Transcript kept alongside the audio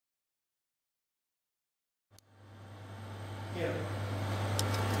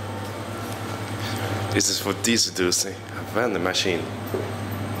This is for diesel-dusing. A vending machine.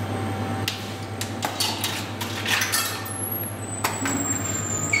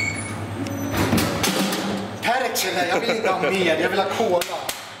 Perkele, jag vill inte ha mer. Jag vill ha cola.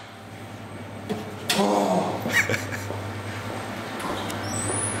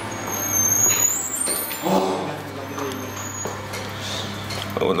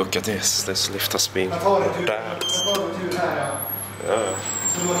 Oh, look at this. Let's lift a spin. Jag tar en tur här. Ja.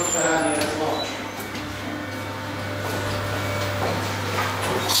 Så går det här nere snart.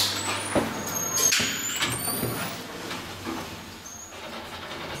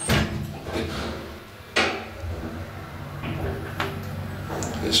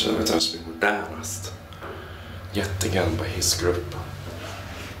 Det känner vi som är modernast. Jättegrann på Hissgruppen.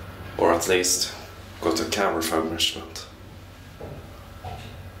 Or at least got a camera refurbishment.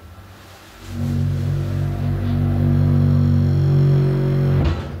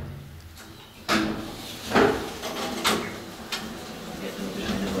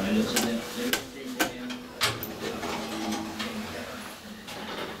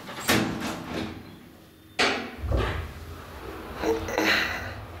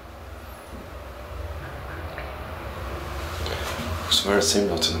 It's very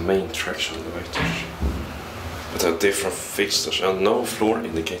similar to the main traction elevators, but have different fixtures and no floor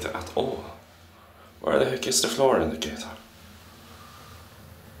indicator at all. Where the heck is the floor indicator?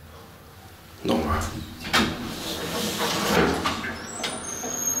 Nowhere.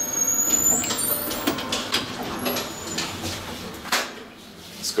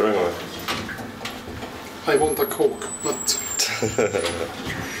 What's going on? I want a Coke, but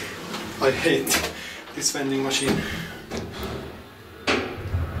I hate this vending machine.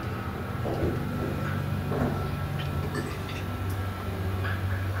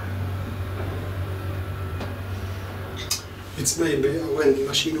 It's maybe a vending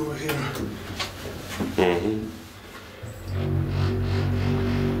machine over here. Mm-hmm.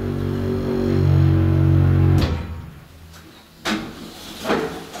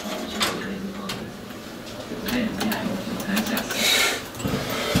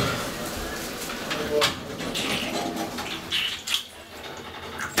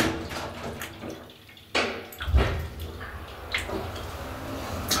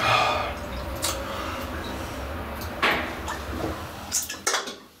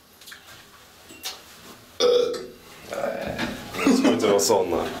 Det var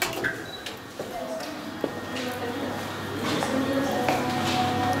såna.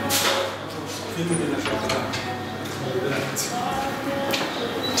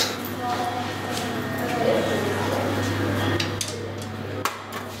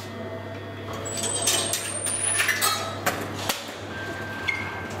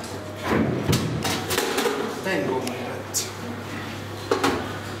 Den går mig rätt.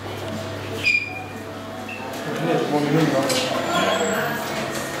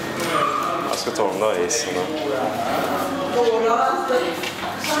 Jag ska ta de där isarna.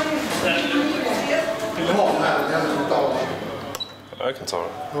 Vill du ha den här? Jag kan ta den. Jag kan ta den.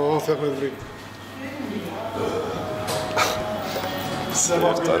 Ja, för jag behöver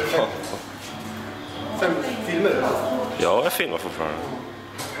Sluta. 5 filmer? Ja, jag filmar fortfarande.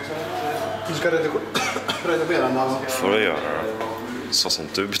 Du ska redigera den här. Får du göra det? Så som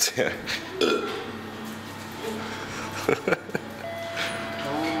du beter.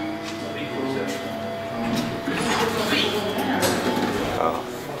 Ja,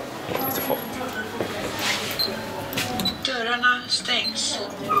 lite folk. Dörrarna stängs.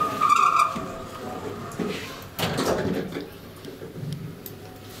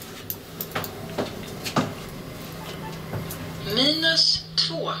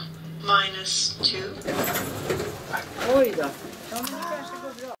 -2 -2. Oj då. Ja, men det kanske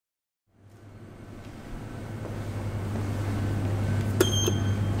går bra.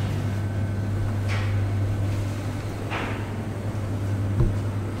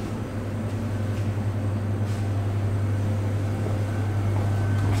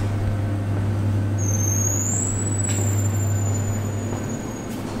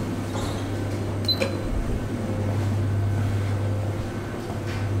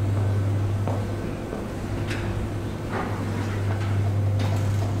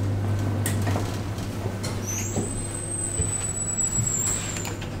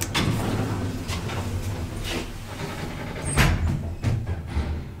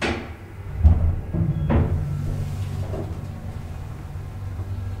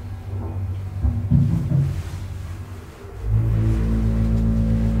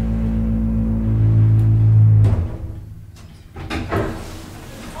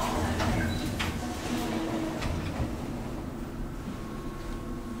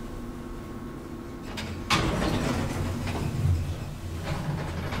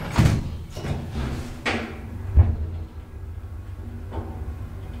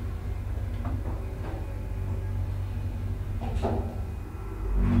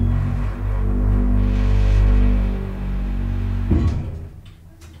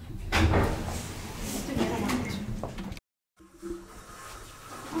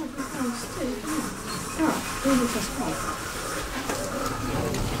 Ja, det är lite smart.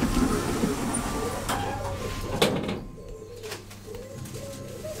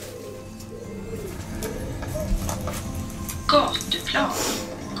 Gatuplan.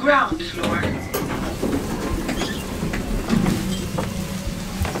 Ground floor.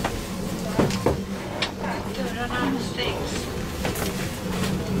 Dörrarna stängs.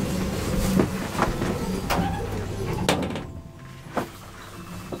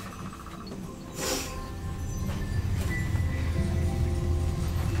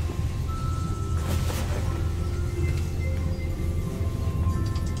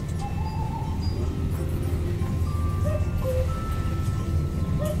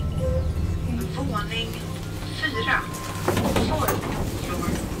 Våning 4. Fourth floor.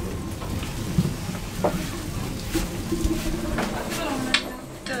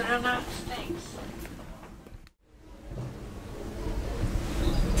 Dörrarna stängs.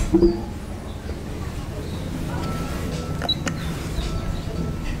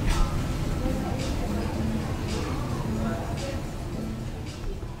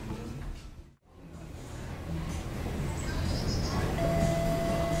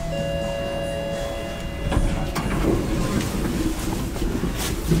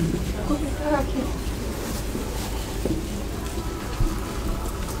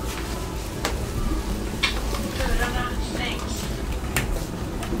 Dörrarna stängs.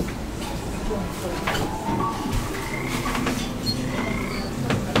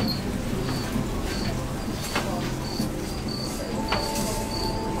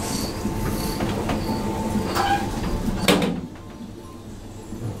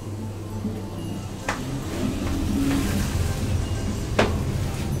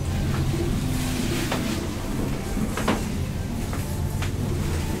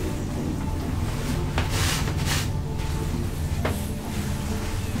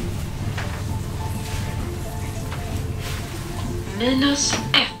 Minus 1.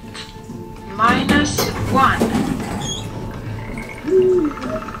 Minus 1.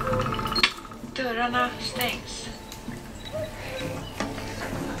 Dörrarna stängs.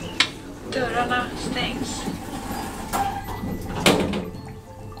 Dörrarna stängs.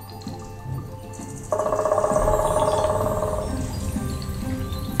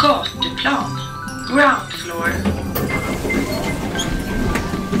 Gatuplan. Ground floor.